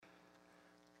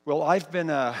Well, I've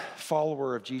been a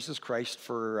follower of Jesus Christ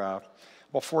for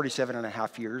about 47 and a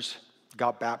half years.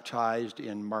 Got baptized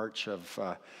in March of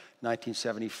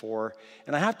 1974.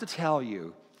 And I have to tell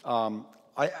you,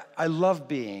 I love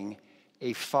being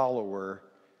a follower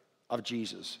of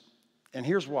Jesus. And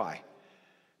here's why.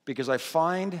 Because I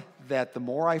find that the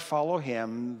more I follow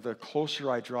him, the closer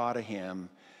I draw to him,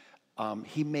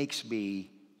 he makes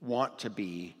me want to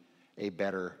be a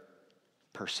better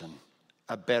person,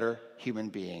 a better human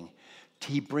being.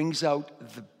 He brings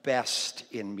out the best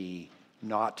in me,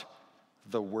 not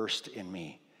the worst in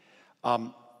me.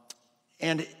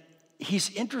 And he's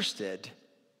interested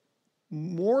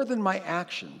more than my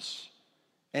actions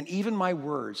and even my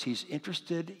words. He's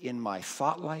interested in my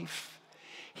thought life.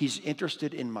 He's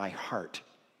interested in my heart.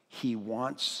 He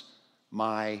wants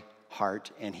my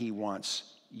heart, and he wants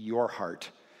your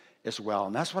heart as well.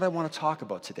 And that's what I want to talk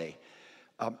about today.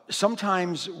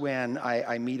 Sometimes when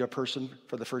I meet a person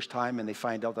for the first time and they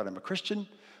find out that I'm a Christian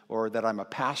or that I'm a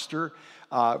pastor,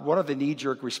 one of the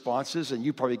knee-jerk responses, and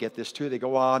you probably get this too, they go,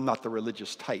 well, I'm not the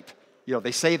religious type. You know,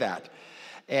 they say that.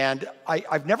 And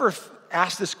I've never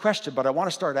asked this question, but I want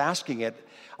to start asking it.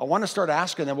 I want to start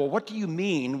asking them, well, what do you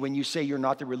mean when you say you're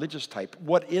not the religious type?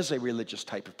 What is a religious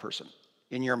type of person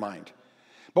in your mind?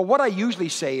 But what I usually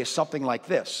say is something like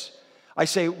this. I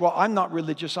say, well, I'm not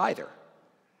religious either.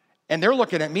 And they're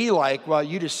looking at me like, well,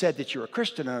 you just said that you're a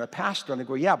Christian and a pastor. And I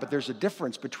go, yeah, but there's a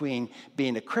difference between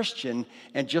being a Christian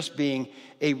and just being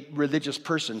a religious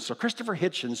person. So Christopher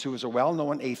Hitchens, who is a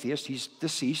well-known atheist, he's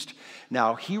deceased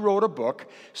now, he wrote a book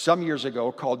some years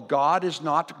ago called God is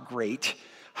Not Great,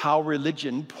 How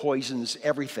Religion Poisons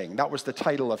Everything. That was the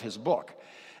title of his book.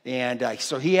 And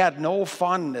so he had no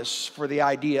fondness for the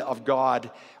idea of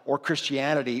God or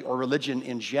Christianity or religion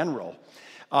in general.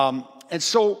 And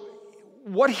so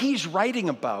what he's writing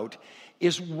about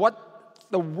is what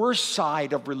the worst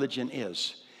side of religion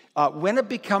is. When it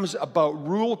becomes about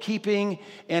rule keeping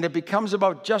and it becomes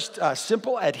about just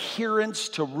simple adherence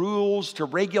to rules, to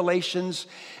regulations,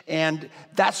 and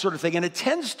that sort of thing. And it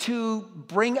tends to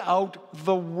bring out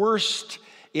the worst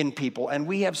in people. And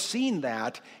we have seen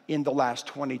that in the last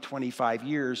 20, 25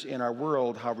 years in our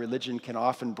world, how religion can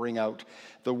often bring out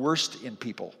the worst in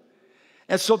people.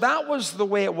 And so that was the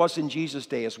way it was in Jesus'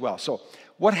 day as well. So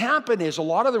what happened is a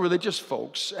lot of the religious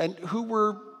folks, and who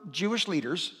were Jewish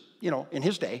leaders, you know, in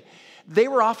his day, they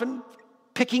were often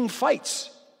picking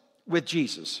fights with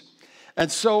Jesus. And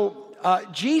so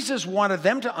Jesus wanted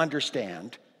them to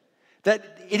understand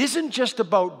that it isn't just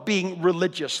about being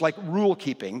religious, like rule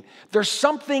keeping. There's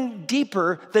something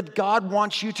deeper that God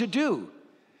wants you to do.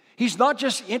 He's not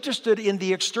just interested in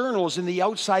the externals, in the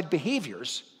outside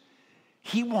behaviors.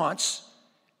 He wants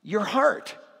your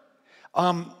heart.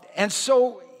 And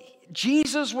so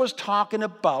Jesus was talking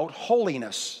about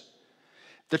holiness.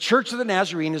 The Church of the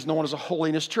Nazarene is known as a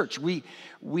holiness church.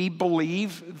 We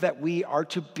believe that we are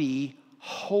to be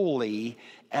holy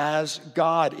as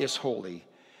God is holy.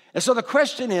 And so the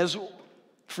question is,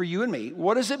 for you and me,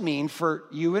 what does it mean for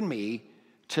you and me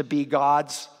to be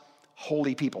God's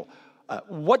holy people?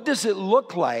 What does it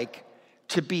look like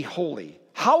to be holy?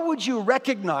 How would you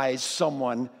recognize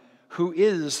someone who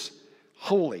is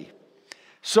holy?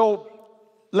 So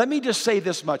let me just say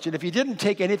this much, and if you didn't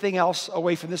take anything else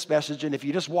away from this message, and if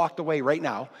you just walked away right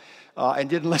now and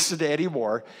didn't listen to any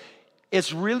more,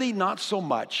 it's really not so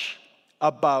much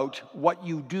about what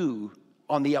you do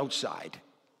on the outside,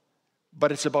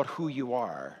 but it's about who you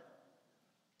are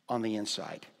on the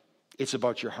inside. It's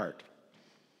about your heart.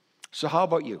 So how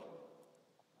about you?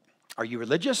 Are you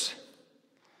religious?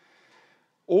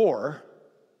 Or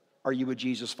are you a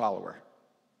Jesus follower?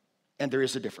 And there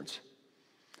is a difference.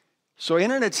 So in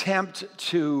an attempt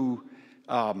to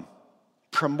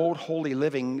promote holy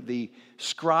living, the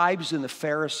scribes and the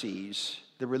Pharisees,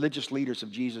 the religious leaders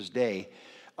of Jesus' day,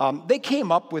 they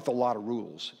came up with a lot of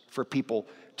rules for people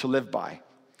to live by.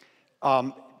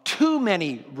 Too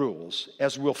many rules,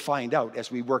 as we'll find out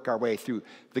as we work our way through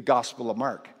the Gospel of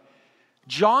Mark.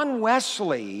 John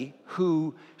Wesley,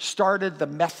 who started the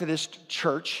Methodist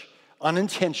Church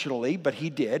unintentionally, but he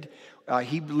did.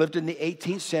 He lived in the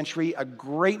 18th century, a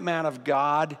great man of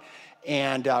God,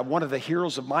 and one of the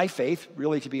heroes of my faith,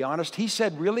 really, to be honest. He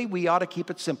said, really, we ought to keep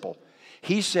it simple.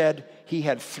 He said he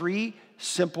had 3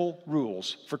 simple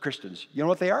rules for Christians. You know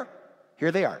what they are?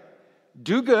 Here they are.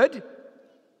 Do good,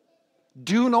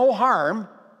 do no harm,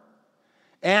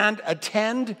 and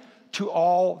attend to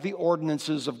all the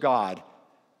ordinances of God.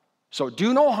 So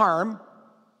do no harm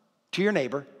to your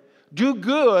neighbor, do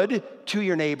good to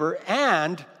your neighbor,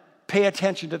 and pay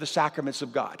attention to the sacraments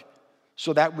of God.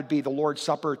 So that would be the Lord's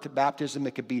Supper to baptism.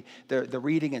 It could be the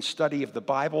reading and study of the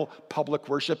Bible, public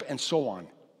worship, and so on.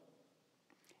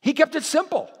 He kept it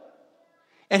simple.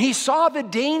 And he saw the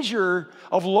danger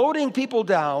of loading people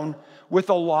down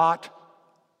with a lot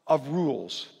of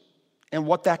rules and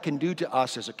what that can do to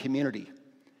us as a community.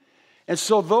 And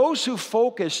so those who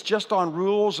focus just on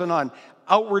rules and on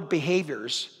outward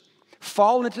behaviors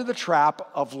fall into the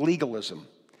trap of legalism.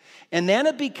 And then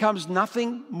it becomes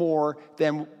nothing more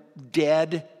than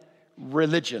dead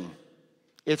religion.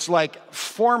 It's like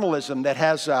formalism that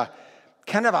has a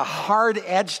kind of a hard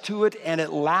edge to it, and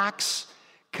it lacks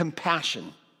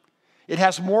compassion. It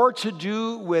has more to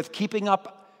do with keeping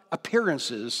up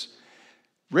appearances,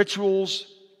 rituals,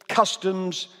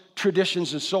 customs,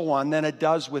 traditions, and so on, than it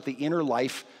does with the inner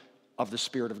life of the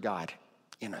Spirit of God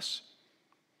in us.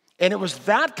 And it was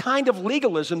that kind of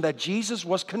legalism that Jesus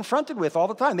was confronted with all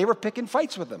the time. They were picking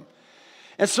fights with him.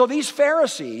 And so these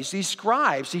Pharisees, these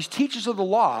scribes, these teachers of the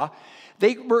law,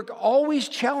 they were always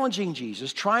challenging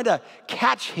Jesus, trying to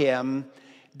catch him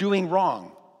doing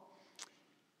wrong.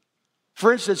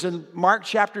 For instance, in Mark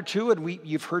chapter 2, and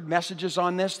you've heard messages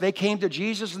on this, they came to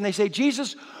Jesus and they say,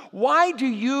 Jesus, why do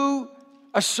you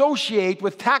associate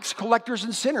with tax collectors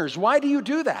and sinners? Why do you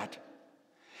do that?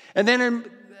 And then in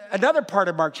another part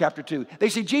of Mark chapter 2, they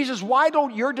say, Jesus, why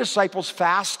don't your disciples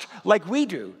fast like we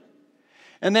do?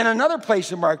 And then another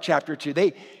place in Mark chapter 2,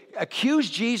 they accuse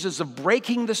Jesus of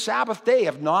breaking the Sabbath day,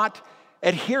 of not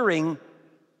adhering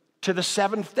to the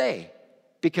seventh day,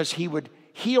 because he would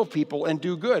heal people and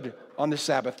do good on the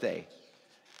Sabbath day.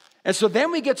 And so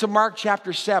then we get to Mark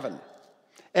chapter 7,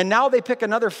 and now they pick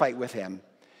another fight with him.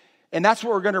 And that's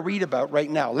what we're going to read about right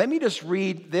now. Let me just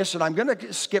read this, and I'm going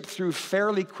to skip through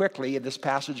fairly quickly in this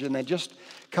passage and then just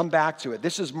come back to it.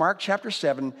 This is Mark chapter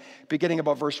 7, beginning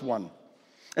about verse 1.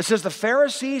 It says, the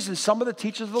Pharisees and some of the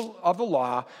teachers of the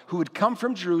law who had come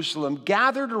from Jerusalem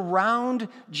gathered around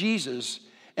Jesus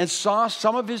and saw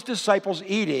some of his disciples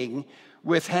eating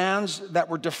with hands that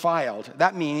were defiled.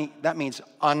 That means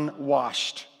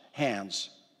unwashed hands.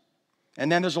 And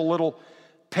then there's a little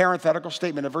parenthetical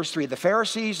statement in verse 3. The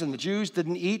Pharisees and the Jews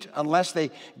didn't eat unless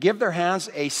they give their hands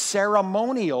a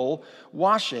ceremonial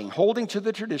washing, holding to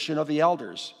the tradition of the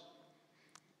elders.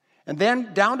 And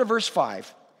then down to verse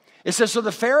 5. It says, so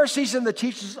the Pharisees and the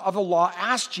teachers of the law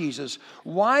asked Jesus,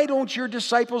 why don't your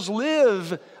disciples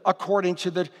live according to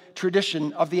the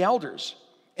tradition of the elders,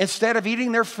 instead of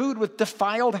eating their food with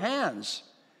defiled hands?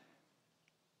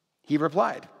 He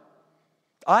replied,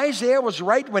 Isaiah was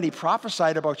right when he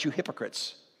prophesied about you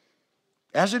hypocrites,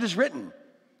 as it is written.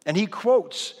 And he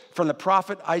quotes from the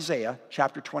prophet Isaiah,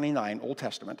 chapter 29, Old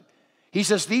Testament. He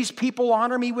says, these people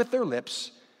honor me with their lips,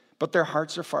 but their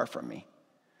hearts are far from me.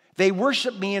 They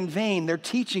worship me in vain. Their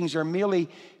teachings are merely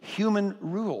human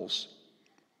rules.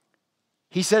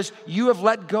 He says, you have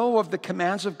let go of the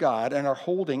commands of God and are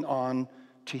holding on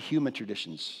to human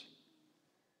traditions.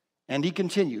 And he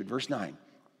continued, verse 9.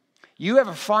 You have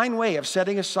a fine way of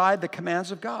setting aside the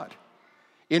commands of God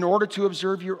in order to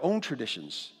observe your own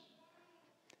traditions.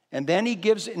 And then he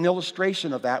gives an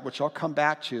illustration of that, which I'll come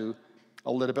back to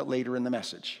a little bit later in the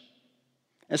message.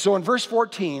 And so in verse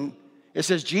 14, it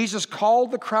says, Jesus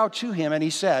called the crowd to him and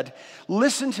he said,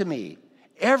 listen to me,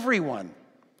 everyone,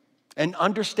 and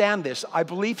understand this. I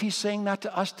believe he's saying that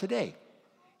to us today.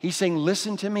 He's saying,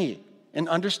 listen to me and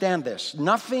understand this.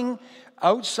 Nothing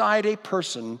outside a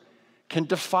person can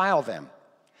defile them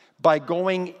by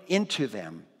going into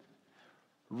them.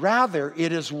 Rather,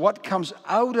 it is what comes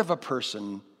out of a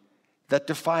person that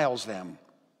defiles them.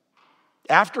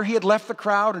 After he had left the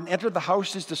crowd and entered the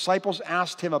house, his disciples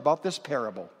asked him about this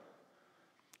parable.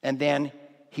 And then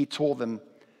he told them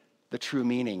the true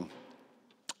meaning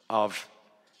of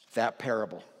that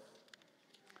parable.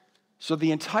 So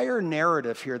the entire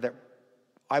narrative here that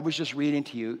I was just reading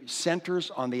to you centers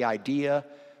on the idea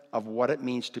of what it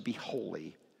means to be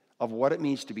holy, of what it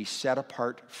means to be set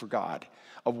apart for God,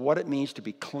 of what it means to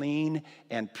be clean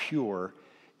and pure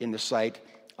in the sight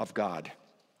of God.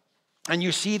 And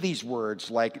you see these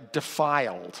words like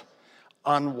defiled,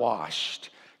 unwashed,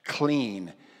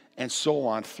 clean, and so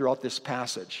on throughout this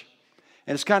passage.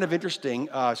 And it's kind of interesting.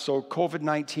 So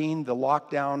COVID-19, the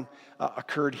lockdown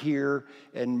occurred here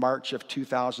in March of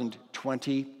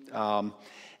 2020. And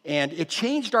it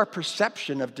changed our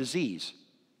perception of disease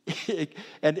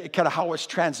and kind of how it's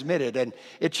transmitted. And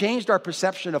it changed our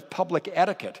perception of public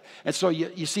etiquette. And so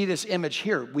you see this image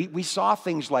here. We saw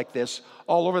things like this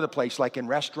all over the place, like in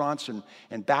restaurants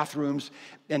and bathrooms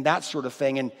and that sort of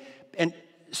thing. And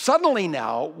suddenly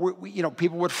now,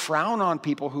 people would frown on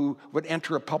people who would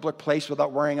enter a public place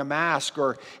without wearing a mask,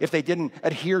 or if they didn't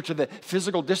adhere to the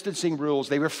physical distancing rules,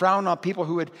 they would frown on people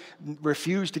who would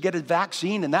refuse to get a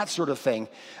vaccine and that sort of thing.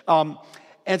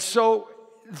 And so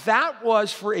that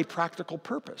was for a practical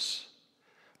purpose.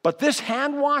 But this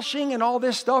hand washing and all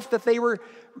this stuff that they were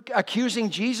accusing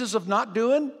Jesus of not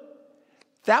doing,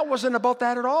 that wasn't about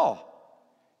that at all.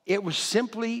 It was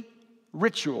simply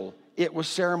ritual. It was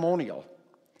ceremonial.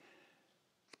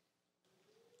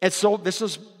 And so this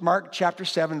is Mark chapter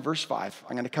 7, verse 5.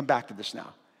 I'm going to come back to this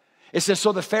now. It says,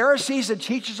 so the Pharisees and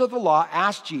teachers of the law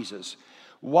asked Jesus,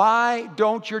 why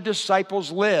don't your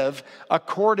disciples live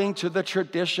according to the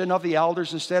tradition of the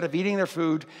elders instead of eating their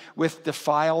food with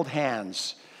defiled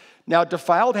hands? Now,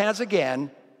 defiled hands,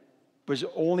 again, was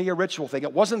only a ritual thing.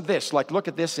 It wasn't this, like, look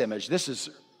at this image. This is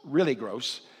really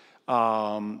gross.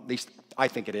 At least I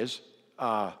think it is.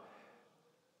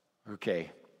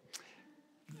 Okay.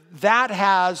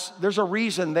 There's a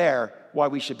reason there why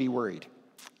we should be worried.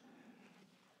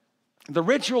 The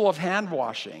ritual of hand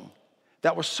washing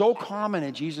that was so common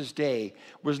in Jesus' day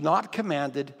was not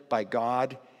commanded by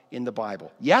God in the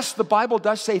Bible. Yes, the Bible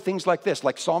does say things like this,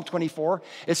 like Psalm 24.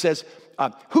 It says,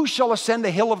 who shall ascend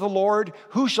the hill of the Lord?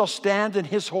 Who shall stand in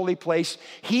his holy place?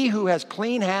 He who has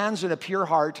clean hands and a pure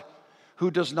heart,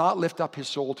 who does not lift up his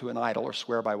soul to an idol or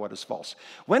swear by what is false.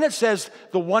 When it says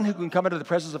the one who can come into the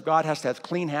presence of God has to have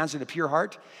clean hands and a pure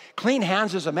heart, clean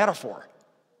hands is a metaphor.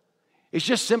 It's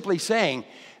just simply saying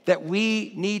that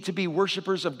we need to be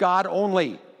worshipers of God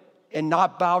only and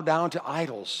not bow down to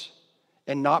idols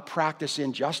and not practice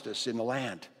injustice in the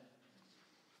land.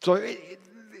 So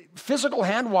physical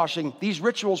hand washing, these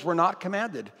rituals were not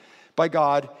commanded by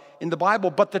God in the Bible,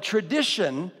 but the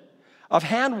tradition of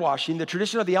hand washing, the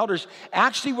tradition of the elders,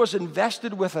 actually was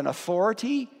invested with an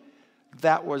authority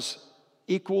that was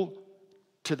equal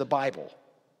to the Bible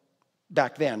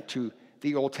back then, to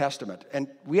the Old Testament. And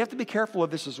we have to be careful of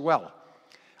this as well.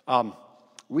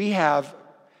 We have,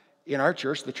 in our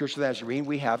church, the Church of the Nazarene,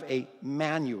 we have a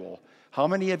manual. How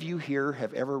many of you here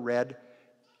have ever read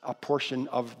a portion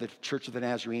of the Church of the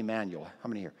Nazarene manual? How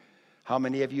many here? How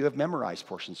many of you have memorized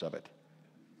portions of it?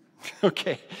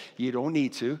 Okay, you don't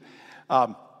need to.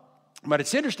 But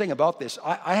it's interesting about this.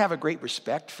 I have a great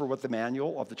respect for what the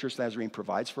manual of the Church of the Nazarene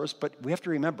provides for us, but we have to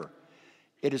remember,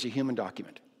 it is a human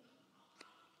document.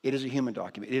 It is a human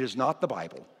document. It is not the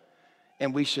Bible,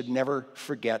 and we should never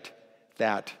forget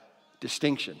that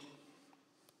distinction.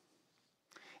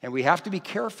 And we have to be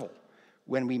careful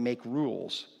when we make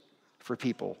rules for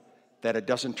people that it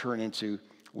doesn't turn into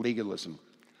legalism.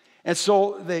 And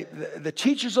so the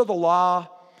teachers of the law,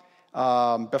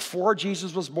 before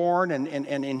Jesus was born and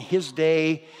in his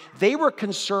day, they were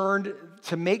concerned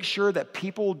to make sure that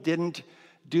people didn't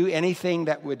do anything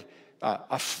that would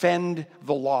offend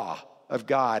the law of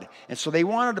God. And so they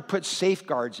wanted to put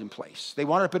safeguards in place. They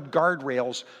wanted to put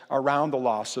guardrails around the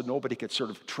law so nobody could sort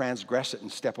of transgress it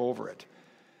and step over it.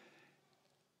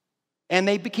 And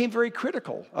they became very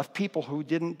critical of people who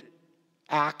didn't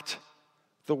act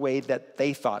the way that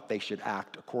they thought they should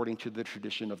act according to the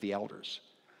tradition of the elders.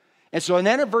 And so, and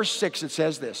then in verse 6, it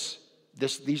says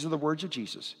these are the words of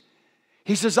Jesus.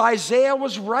 He says, Isaiah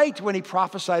was right when he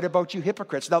prophesied about you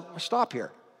hypocrites. Now, stop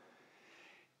here.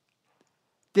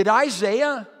 Did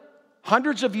Isaiah,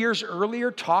 hundreds of years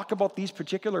earlier, talk about these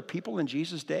particular people in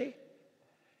Jesus' day?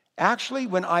 Actually,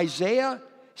 when Isaiah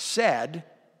said,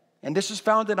 and this is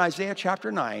found in Isaiah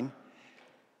chapter 9,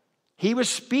 he was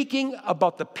speaking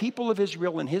about the people of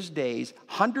Israel in his days,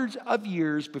 hundreds of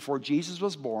years before Jesus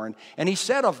was born. And he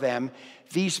said of them,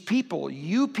 these people,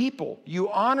 you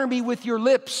honor me with your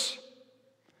lips,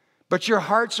 but your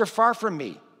hearts are far from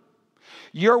me.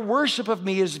 Your worship of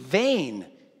me is vain,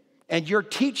 and your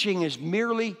teaching is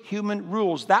merely human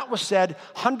rules. That was said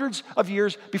hundreds of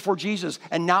years before Jesus,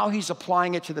 and now he's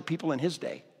applying it to the people in his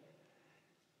day.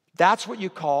 That's what you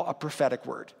call a prophetic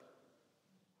word.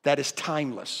 That is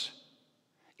timeless.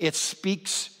 It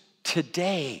speaks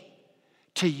today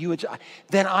to you.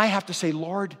 Then I have to say,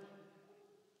 Lord,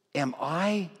 am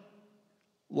I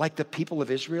like the people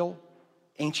of Israel,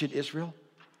 ancient Israel?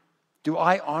 Do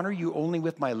I honor you only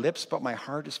with my lips, but my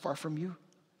heart is far from you?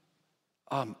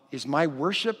 Is my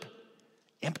worship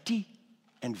empty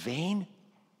and vain?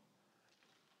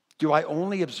 Do I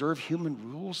only observe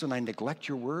human rules and I neglect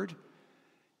your word?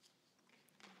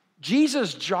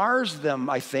 Jesus jars them,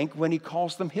 I think, when he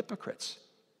calls them hypocrites.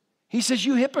 He says,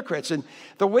 you hypocrites. And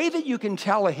the way that you can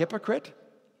tell a hypocrite,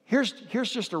 here's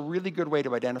just a really good way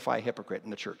to identify a hypocrite in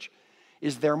the church,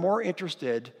 is they're more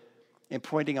interested in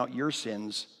pointing out your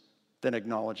sins than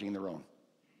acknowledging their own.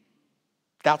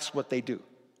 That's what they do.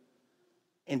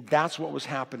 And that's what was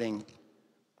happening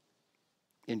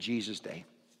in Jesus' day.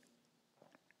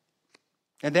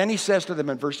 And then he says to them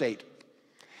in verse 8,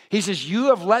 he says, you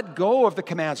have let go of the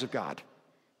commands of God,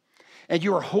 and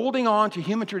you are holding on to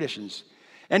human traditions.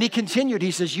 And he continued,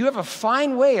 he says, you have a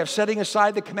fine way of setting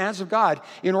aside the commands of God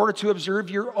in order to observe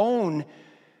your own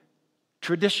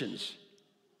traditions.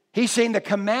 He's saying the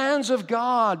commands of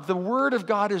God, the word of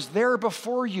God is there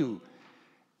before you.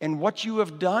 And what you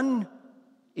have done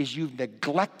is you've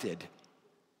neglected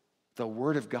the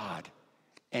word of God,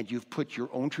 and you've put your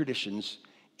own traditions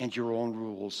and your own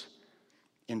rules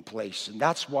in place. And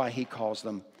that's why he calls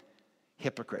them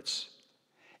hypocrites.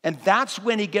 And that's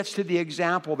when he gets to the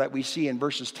example that we see in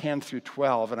verses 10 through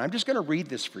 12. And I'm just going to read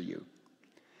this for you.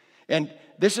 And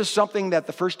this is something that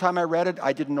the first time I read it,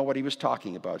 I didn't know what he was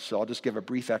talking about. So I'll just give a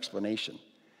brief explanation.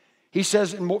 He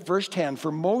says in verse 10,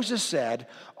 for Moses said,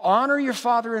 honor your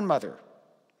father and mother.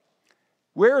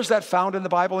 Where is that found in the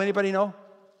Bible? Anybody know?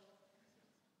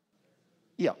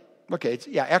 Yeah. Okay.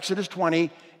 Exodus 20.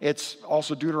 It's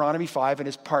also Deuteronomy 5, and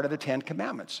it's part of the 10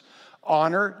 Commandments.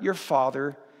 Honor your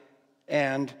father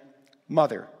and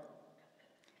mother.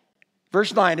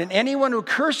 Verse 9, and anyone who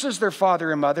curses their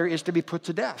father and mother is to be put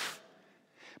to death.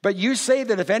 But you say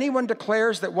that if anyone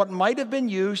declares that what might have been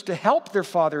used to help their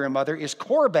father and mother is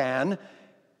korban,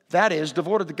 that is,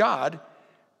 devoted to God,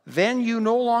 then you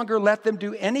no longer let them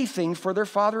do anything for their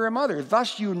father and mother.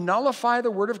 Thus you nullify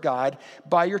the word of God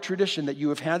by your tradition that you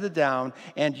have handed down,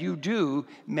 and you do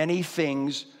many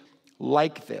things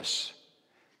like this.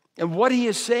 And what he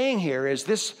is saying here is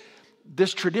this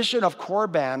tradition of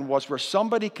korban was where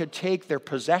somebody could take their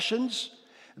possessions,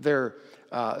 their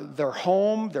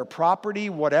home, their property,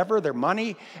 whatever, their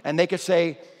money, and they could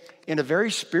say, in a very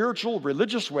spiritual,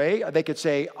 religious way, they could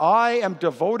say, I am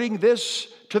devoting this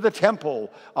to the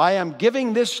temple. I am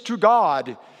giving this to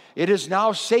God. It is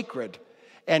now sacred.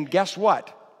 And guess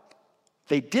what?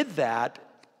 They did that,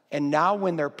 and now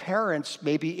when their parents,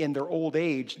 maybe in their old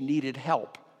age, needed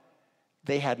help,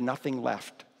 they had nothing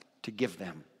left to give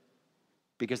them.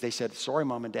 Because they said, sorry,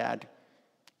 Mom and Dad,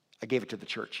 I gave it to the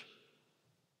church.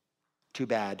 Too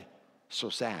bad, so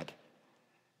sad.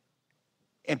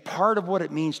 And part of what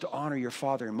it means to honor your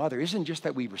father and mother isn't just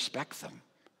that we respect them,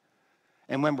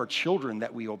 and when we're children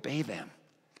that we obey them,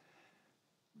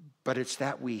 but it's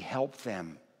that we help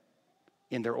them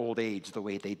in their old age the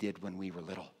way they did when we were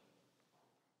little.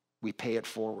 We pay it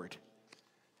forward.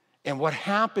 And what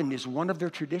happened is one of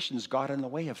their traditions got in the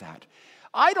way of that.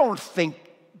 I don't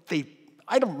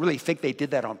really think they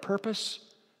did that on purpose,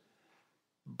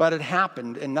 but it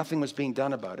happened and nothing was being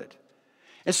done about it.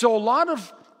 And so a lot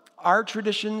of our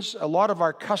traditions, a lot of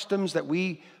our customs that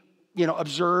we,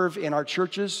 observe in our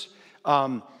churches,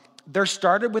 they're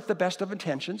started with the best of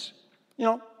intentions.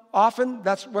 Often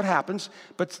that's what happens,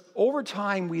 but over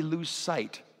time we lose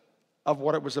sight of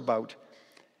what it was about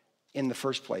in the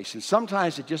first place. And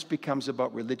sometimes it just becomes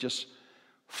about religious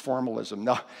formalism.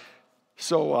 Now,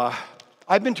 so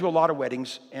I've been to a lot of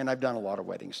weddings, and I've done a lot of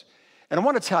weddings. And I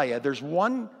want to tell you, there's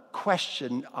one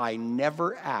question I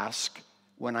never ask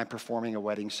when I'm performing a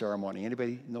wedding ceremony.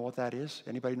 Anybody know what that is?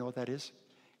 Anybody know what that is?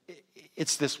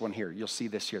 It's this one here. You'll see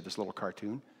this here, this little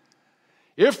cartoon.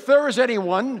 If there is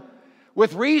anyone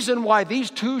with reason why these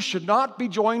two should not be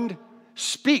joined,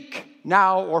 speak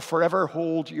now or forever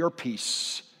hold your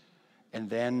peace. And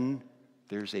then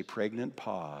there's a pregnant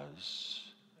pause.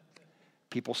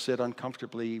 People sit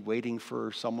uncomfortably waiting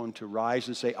for someone to rise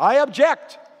and say, I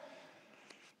object.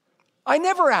 I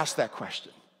never asked that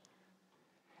question.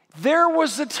 There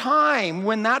was a time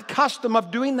when that custom of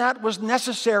doing that was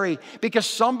necessary because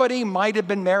somebody might have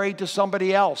been married to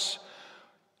somebody else.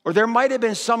 Or there might have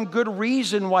been some good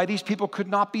reason why these people could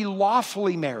not be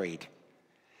lawfully married.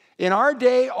 In our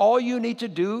day, all you need to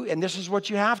do, and this is what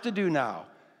you have to do now,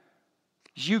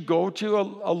 is you go to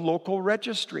a local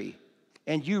registry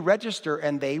and you register,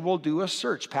 and they will do a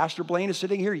search. Pastor Blaine is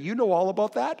sitting here. You know all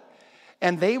about that.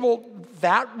 And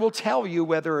that will tell you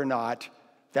whether or not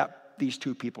that these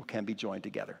two people can be joined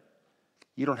together.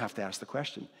 You don't have to ask the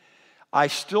question.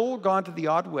 I've still gone to the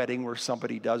odd wedding where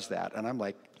somebody does that, and I'm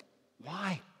like,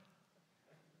 why?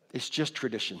 It's just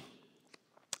tradition.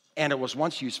 And it was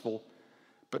once useful,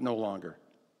 but no longer.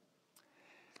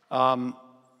 At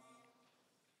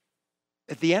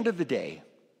the end of the day,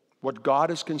 what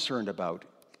God is concerned about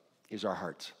is our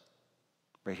hearts,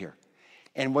 right here.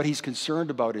 And what he's concerned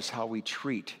about is how we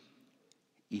treat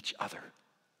each other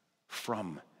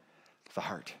from the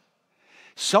heart.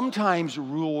 Sometimes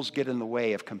rules get in the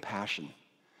way of compassion.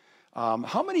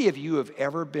 How many of you have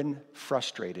ever been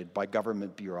frustrated by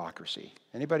government bureaucracy?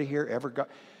 Anybody here ever got?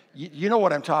 You know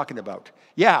what I'm talking about.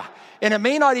 Yeah, and it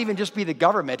may not even just be the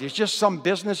government. It's just some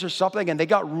business or something, and they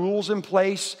got rules in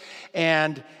place,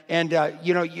 and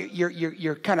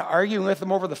you're kind of arguing with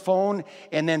them over the phone,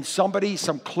 and then somebody,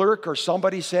 some clerk or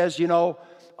somebody says,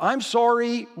 I'm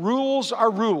sorry, rules are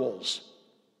rules.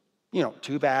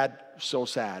 Too bad, so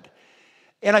sad.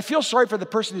 And I feel sorry for the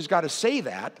person who's got to say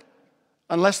that,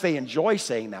 unless they enjoy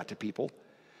saying that to people.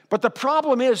 But the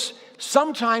problem is,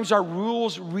 sometimes our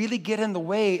rules really get in the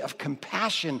way of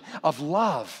compassion, of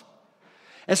love.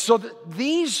 And so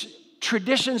these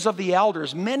traditions of the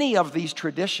elders, many of these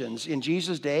traditions in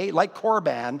Jesus' day, like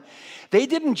Korban, they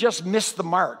didn't just miss the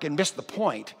mark and miss the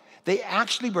point. They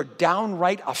actually were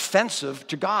downright offensive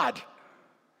to God.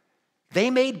 They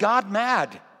made God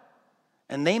mad,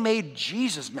 and they made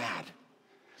Jesus mad.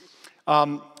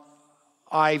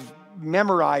 I've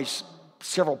memorized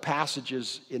several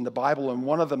passages in the Bible, and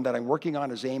one of them that I'm working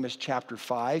on is Amos chapter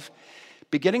 5.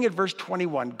 Beginning at verse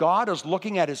 21, God is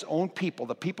looking at his own people,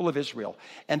 the people of Israel,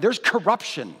 and there's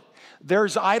corruption,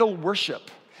 there's idol worship,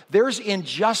 there's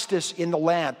injustice in the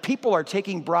land. People are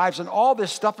taking bribes, and all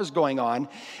this stuff is going on,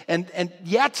 and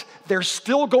yet they're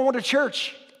still going to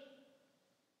church.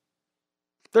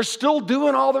 They're still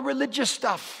doing all the religious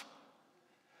stuff.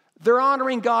 They're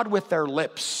honoring God with their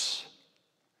lips.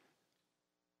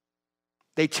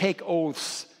 They take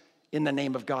oaths in the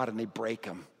name of God and they break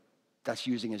them. That's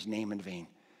using his name in vain.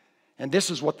 And this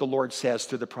is what the Lord says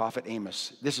through the prophet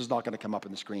Amos. This is not going to come up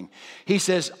on the screen. He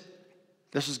says,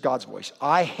 this is God's voice.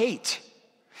 I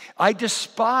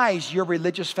despise your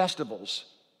religious festivals.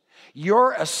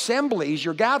 Your assemblies,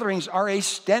 your gatherings are a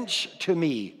stench to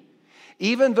me.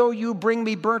 Even though you bring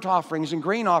me burnt offerings and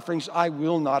grain offerings, I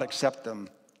will not accept them.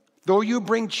 Though you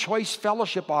bring choice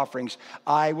fellowship offerings,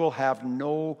 I will have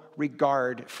no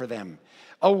regard for them.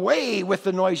 Away with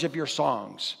the noise of your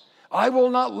songs. I will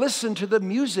not listen to the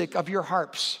music of your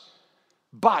harps.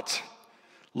 But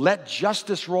let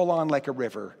justice roll on like a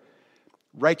river,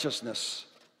 righteousness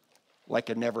like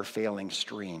a never-failing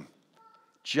stream.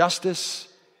 Justice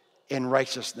and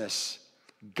righteousness,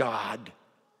 God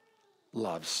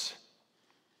loves.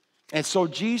 And so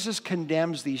Jesus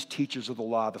condemns these teachers of the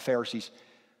law, the Pharisees,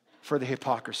 for the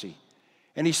hypocrisy.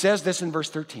 And he says this in verse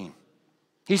 13.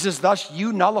 He says, thus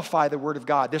you nullify the word of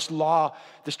God. This law,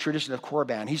 this tradition of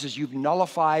Korban. He says, you've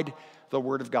nullified the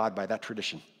word of God by that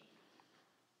tradition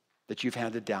that you've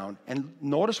handed down. And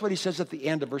notice what he says at the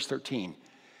end of verse 13.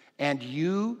 And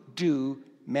you do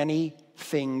many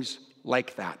things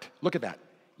like that. Look at that.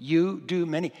 You do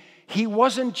many. He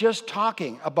wasn't just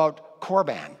talking about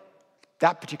Korban,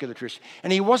 that particular tradition.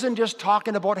 And he wasn't just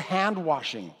talking about hand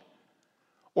washing,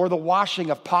 or the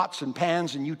washing of pots and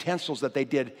pans and utensils that they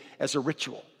did as a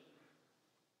ritual.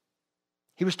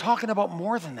 He was talking about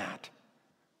more than that.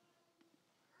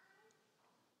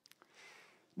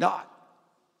 Now,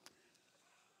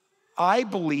 I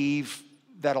believe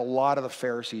that a lot of the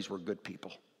Pharisees were good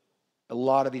people. A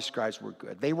lot of these scribes were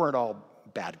good. They weren't all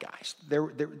bad guys.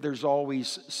 There's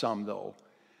always some, though,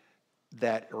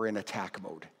 that are in attack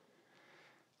mode.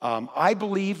 I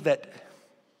believe that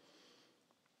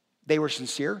they were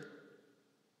sincere.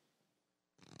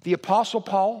 The Apostle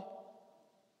Paul,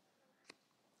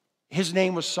 his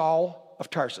name was Saul of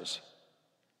Tarsus.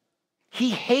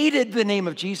 He hated the name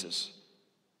of Jesus.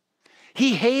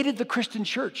 He hated the Christian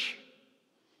church.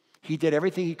 He did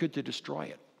everything he could to destroy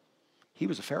it. He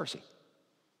was a Pharisee.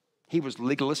 He was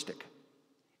legalistic.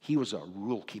 He was a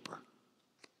rule keeper.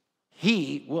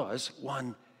 He was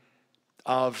one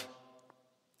of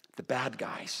the bad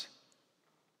guys.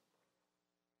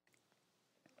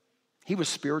 He was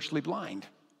spiritually blind,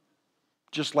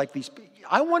 just like these.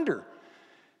 I wonder,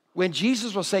 when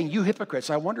Jesus was saying, you hypocrites,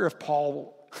 I wonder if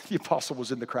Paul, the apostle,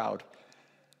 was in the crowd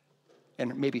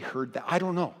and maybe heard that. I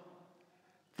don't know.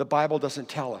 The Bible doesn't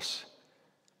tell us.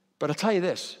 But I'll tell you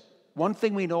this, one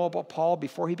thing we know about Paul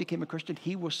before he became a Christian,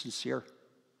 he was sincere.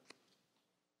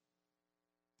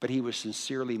 But he was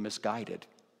sincerely misguided.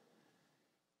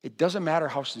 It doesn't matter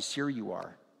how sincere you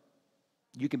are.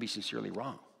 You can be sincerely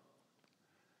wrong.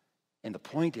 And the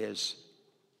point is,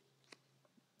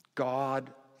 God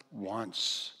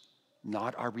wants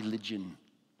not our religion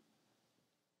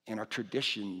and our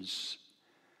traditions.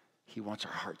 He wants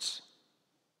our hearts.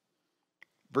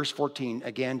 Verse 14,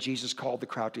 again, Jesus called the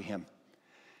crowd to him.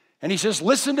 And he says,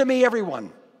 listen to me,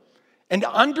 everyone, and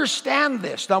understand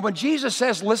this. Now, when Jesus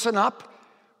says listen up,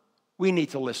 we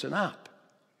need to listen up.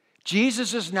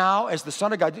 Jesus is now as the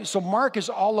Son of God. So Mark is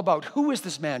all about, who is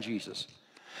this man, Jesus?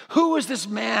 Who is this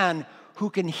man who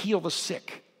can heal the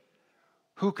sick,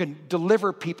 who can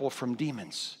deliver people from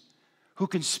demons, who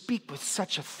can speak with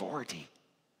such authority?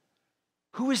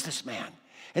 Who is this man?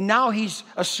 And now he's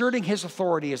asserting his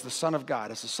authority as the Son of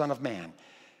God, as the Son of Man.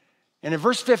 And in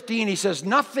verse 15, he says,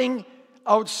 nothing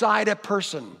outside a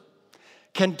person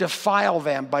can defile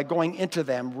them by going into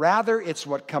them. Rather, it's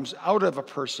what comes out of a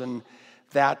person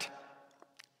that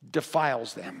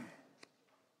defiles them.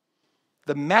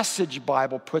 The Message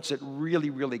Bible puts it really,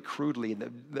 really crudely.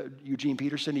 Eugene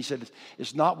Peterson, he said,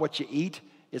 it's not what you eat,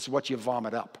 it's what you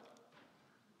vomit up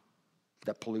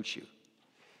that pollutes you.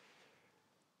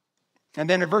 And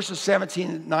then in verses 17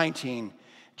 and 19,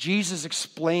 Jesus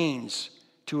explains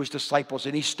to his disciples,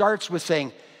 and he starts with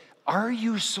saying, are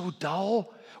you so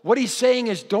dull? What he's saying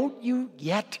is, don't you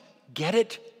yet get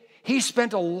it? He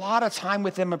spent a lot of time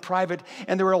with them in private,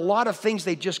 and there were a lot of things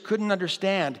they just couldn't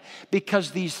understand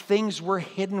because these things were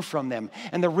hidden from them.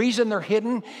 And the reason they're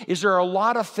hidden is there are a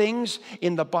lot of things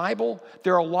in the Bible,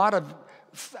 there are a lot of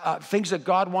things that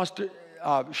God wants to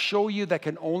show you that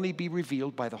can only be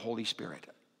revealed by the Holy Spirit.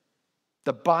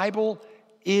 The Bible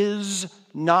is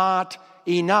not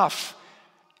enough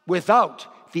without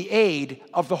the aid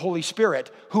of the Holy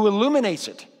Spirit, who illuminates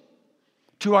it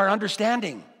to our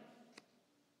understanding.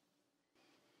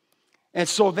 And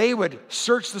so they would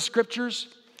search the Scriptures.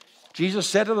 Jesus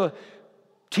said to the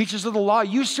teachers of the law,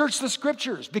 you search the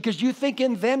Scriptures because you think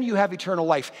in them you have eternal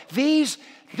life.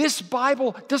 This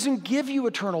Bible doesn't give you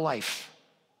eternal life.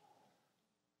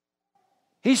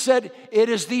 He said, it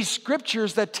is these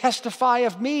Scriptures that testify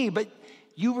of me, but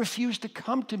you refuse to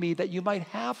come to me that you might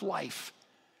have life.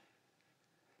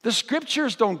 The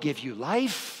Scriptures don't give you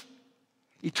life,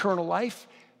 eternal life,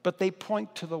 but they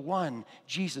point to the one,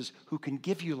 Jesus, who can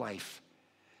give you life.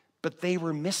 But they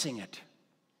were missing it.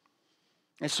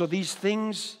 And so these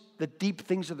things, the deep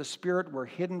things of the Spirit, were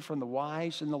hidden from the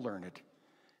wise and the learned,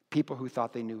 people who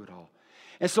thought they knew it all.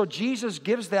 And so Jesus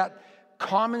gives that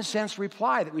common sense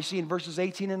reply that we see in verses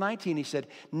 18 and 19. He said,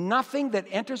 nothing that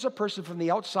enters a person from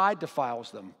the outside defiles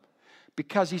them.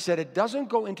 Because he said, it doesn't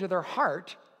go into their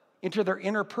heart, into their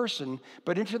inner person,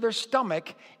 but into their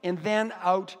stomach and then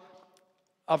out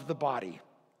of the body.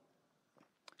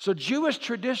 So Jewish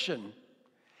tradition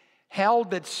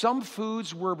held that some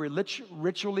foods were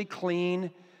ritually clean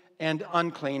and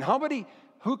unclean.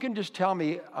 Who can just tell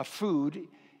me a food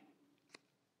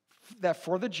that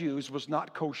for the Jews was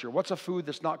not kosher? What's a food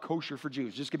that's not kosher for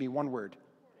Jews? Just give me one word.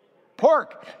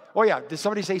 Pork. Oh yeah, did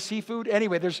somebody say seafood?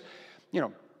 Anyway, there's,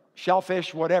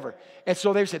 shellfish, whatever. And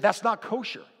so they said, that's not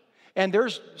kosher. And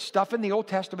there's stuff in the Old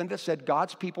Testament that said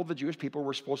God's people, the Jewish people,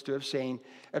 were supposed to abstain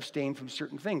from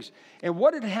certain things. And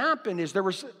what had happened is there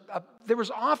was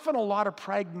often a lot of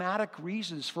pragmatic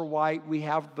reasons for why we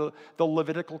have the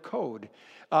Levitical code.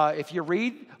 If you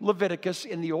read Leviticus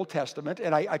in the Old Testament,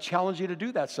 and I challenge you to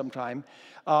do that sometime,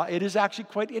 it is actually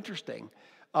quite interesting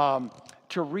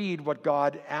to read what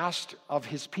God asked of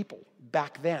his people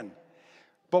back then.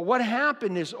 But what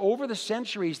happened is over the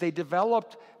centuries, they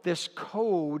developed this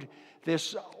code,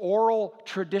 this oral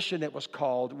tradition it was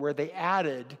called, where they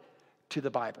added to the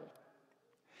Bible.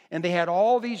 And they had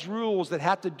all these rules that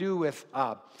had to do with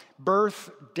birth,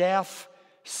 death,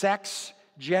 sex,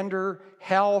 gender,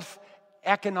 health,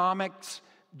 economics,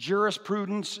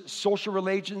 jurisprudence, social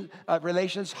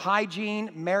relations, hygiene,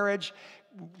 marriage,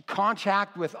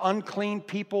 contact with unclean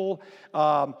people,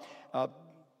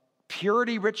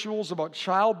 purity rituals about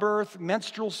childbirth,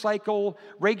 menstrual cycle,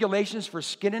 regulations for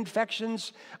skin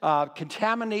infections,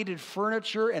 contaminated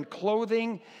furniture and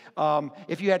clothing.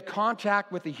 If you had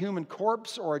contact with a human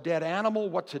corpse or a dead animal,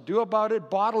 what to do about it,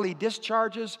 bodily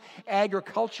discharges,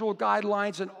 agricultural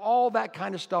guidelines, and all that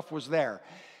kind of stuff was there.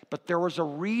 But there was a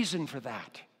reason for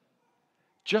that.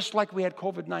 Just like we had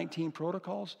COVID-19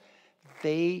 protocols,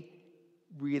 they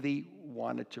really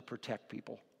wanted to protect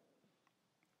people.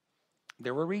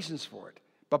 There were reasons for it.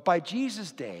 But by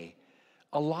Jesus' day,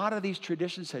 a lot of these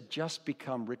traditions had just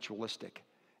become ritualistic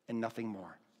and nothing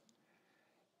more.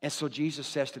 And so Jesus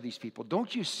says to these people,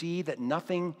 don't you see that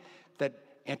nothing that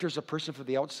enters a person from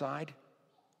the outside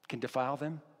can defile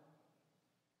them?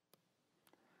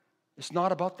 It's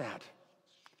not about that.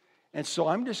 And so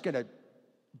I'm just going to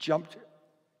jump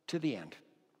to the end.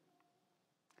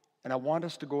 And I want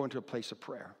us to go into a place of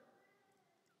prayer.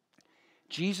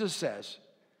 Jesus says,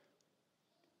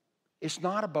 it's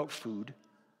not about food.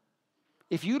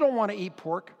 If you don't want to eat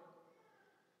pork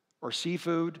or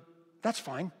seafood, that's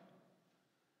fine.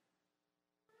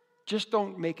 Just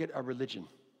don't make it a religion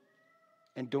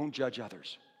and don't judge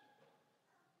others.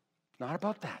 It's not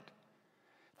about that.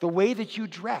 The way that you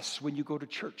dress when you go to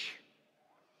church,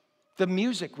 the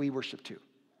music we worship to,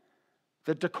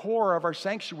 the decor of our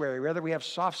sanctuary, whether we have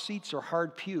soft seats or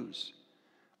hard pews,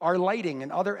 our lighting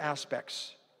and other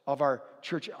aspects of our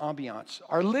church ambiance,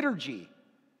 our liturgy,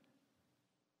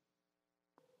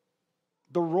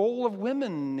 The role of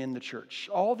women in the church,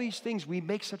 all these things, we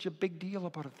make such a big deal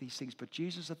about these things. But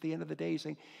Jesus, at the end of the day, is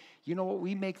saying, you know what,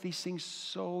 we make these things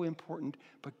so important,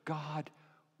 but God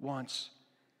wants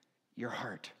your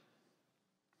heart.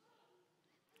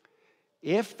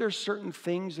 If there's certain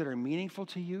things that are meaningful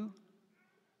to you,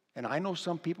 and I know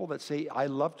some people that say, I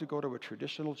love to go to a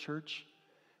traditional church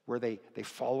where they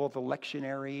follow the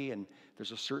lectionary and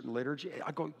there's a certain liturgy.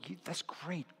 I go, that's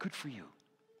great, good for you.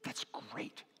 That's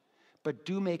great. But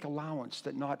do make allowance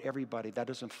that not everybody, that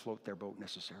doesn't float their boat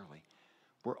necessarily.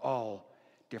 We're all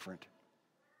different.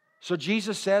 So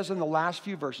Jesus says in the last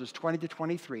few verses, 20 to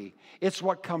 23, it's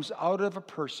what comes out of a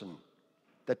person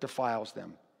that defiles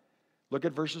them. Look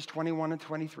at verses 21 and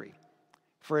 23.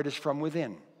 For it is from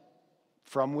within,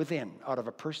 out of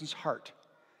a person's heart,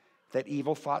 that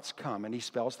evil thoughts come, and he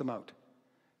spells them out.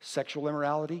 Sexual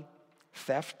immorality,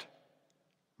 theft,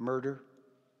 murder,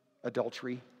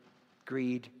 adultery,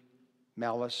 greed,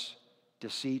 malice,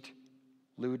 deceit,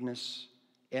 lewdness,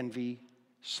 envy,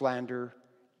 slander,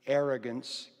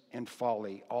 arrogance, and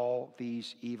folly. All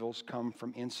these evils come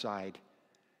from inside,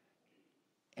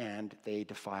 and they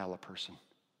defile a person.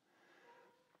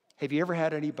 Have you ever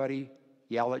had anybody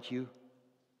yell at you,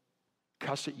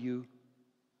 cuss at you,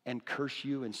 and curse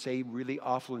you and say really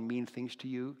awful and mean things to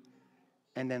you?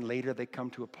 And then later they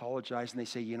come to apologize and they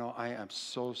say, you know, I am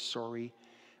so sorry.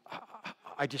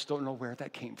 I just don't know where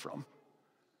that came from.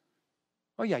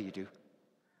 Oh, yeah, you do.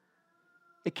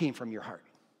 It came from your heart.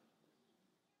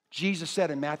 Jesus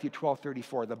said in Matthew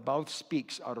 12:34, the mouth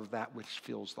speaks out of that which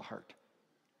fills the heart.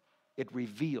 It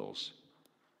reveals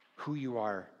who you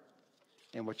are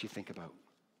and what you think about.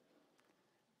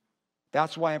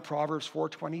 That's why in Proverbs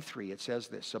 4:23 it says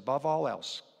this, above all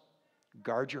else,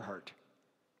 guard your heart,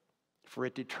 for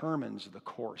it determines the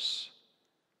course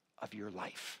of your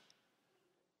life.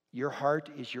 Your heart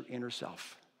is your inner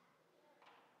self.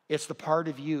 It's the part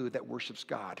of you that worships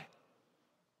God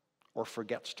or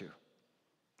forgets to.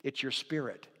 It's your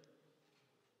spirit.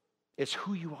 It's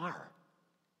who you are.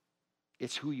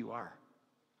 It's who you are.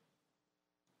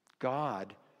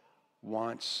 God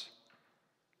wants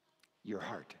your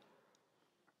heart.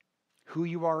 Who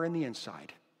you are in the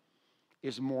inside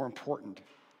is more important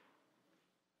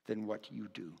than what you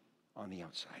do on the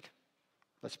outside.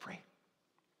 Let's pray.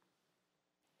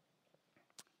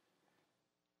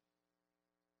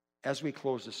 As we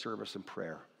close the service in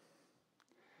prayer,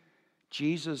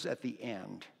 Jesus at the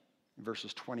end,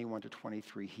 verses 21 to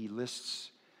 23, he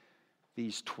lists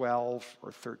these 12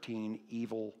 or 13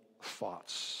 evil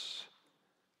thoughts.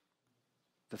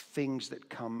 The things that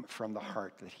come from the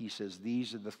heart, that he says,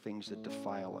 these are the things that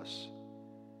defile us.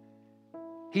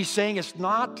 He's saying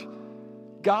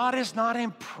God is not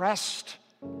impressed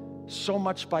so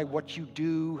much by what you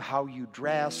do, how you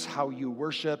dress, how you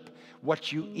worship,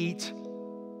 what you eat.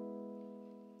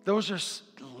 Those are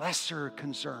lesser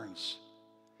concerns.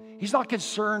 He's not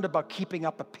concerned about keeping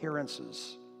up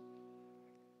appearances.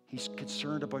 He's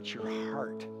concerned about your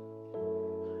heart,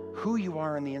 who you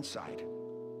are on the inside.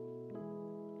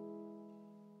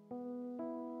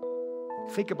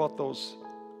 Think about those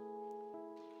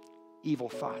evil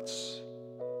thoughts.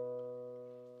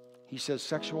 He says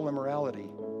sexual immorality,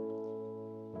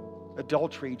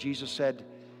 adultery. Jesus said,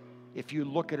 if you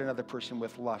look at another person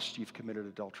with lust, you've committed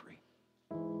adultery.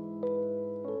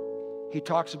 He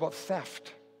talks about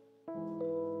theft,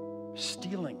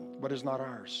 stealing what is not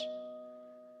ours.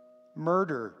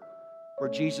 Murder, where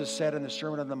Jesus said in the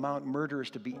Sermon on the Mount, murder is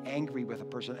to be angry with a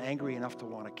person, angry enough to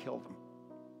want to kill them.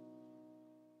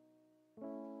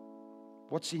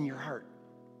 What's in your heart?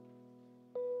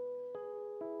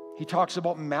 He talks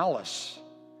about malice,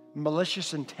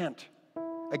 malicious intent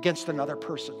against another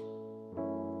person.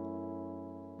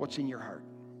 What's in your heart?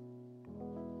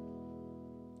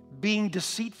 Being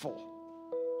deceitful,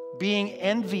 being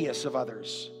envious of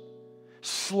others,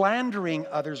 slandering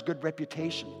others' good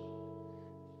reputation.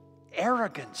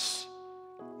 Arrogance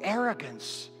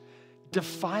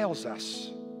defiles us.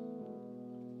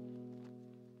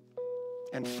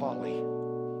 And folly.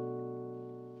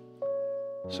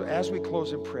 So as we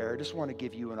close in prayer, I just want to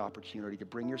give you an opportunity to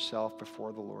bring yourself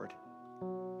before the Lord.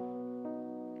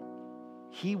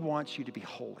 He wants you to be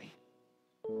holy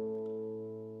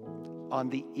on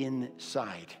the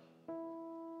inside.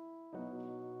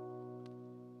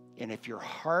 And if your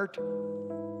heart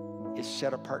is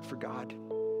set apart for God,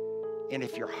 and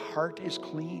if your heart is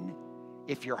clean,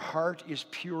 if your heart is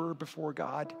pure before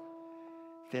God,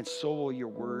 then so will your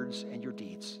words and your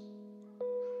deeds.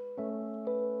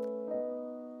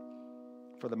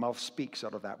 For the mouth speaks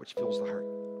out of that which fills the heart.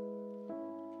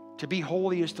 To be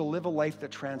holy is to live a life that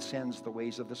transcends the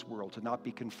ways of this world, to not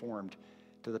be conformed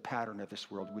to the pattern of this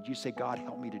world. Would you say, God,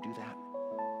 help me to do that?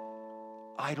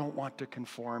 I don't want to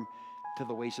conform to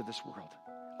the ways of this world.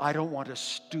 I don't want to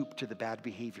stoop to the bad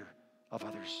behavior of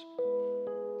others.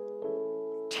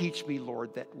 Teach me,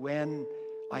 Lord, that when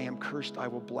I am cursed, I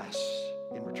will bless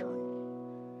in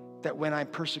return. That when I'm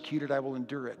persecuted, I will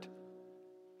endure it.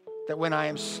 That when I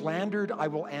am slandered, I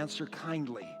will answer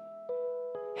kindly.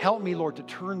 Help me, Lord, to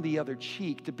turn the other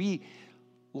cheek, to be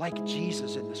like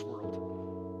Jesus in this world.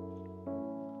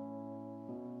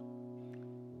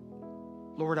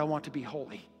 Lord, I want to be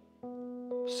holy,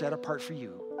 set apart for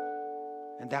you.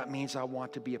 And that means I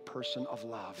want to be a person of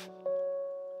love,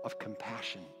 of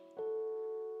compassion.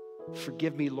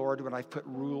 Forgive me, Lord, when I've put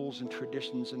rules and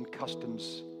traditions and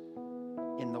customs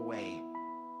in the way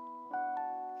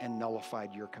and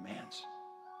nullified your commands.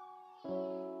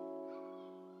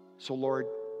 So, Lord,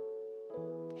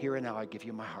 here and now I give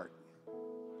you my heart.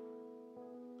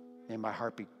 May my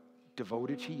heart be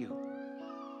devoted to you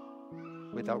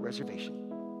without reservation.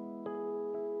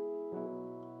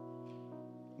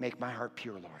 Make my heart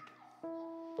pure, Lord.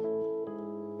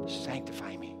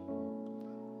 Sanctify me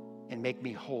and make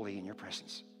me holy in your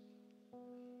presence.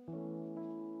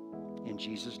 In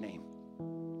Jesus' name,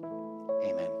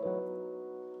 amen.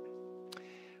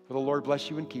 Will the Lord bless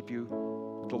you and keep you.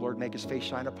 The Lord make his face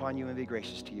shine upon you and be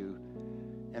gracious to you.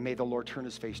 And may the Lord turn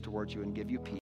his face towards you and give you peace.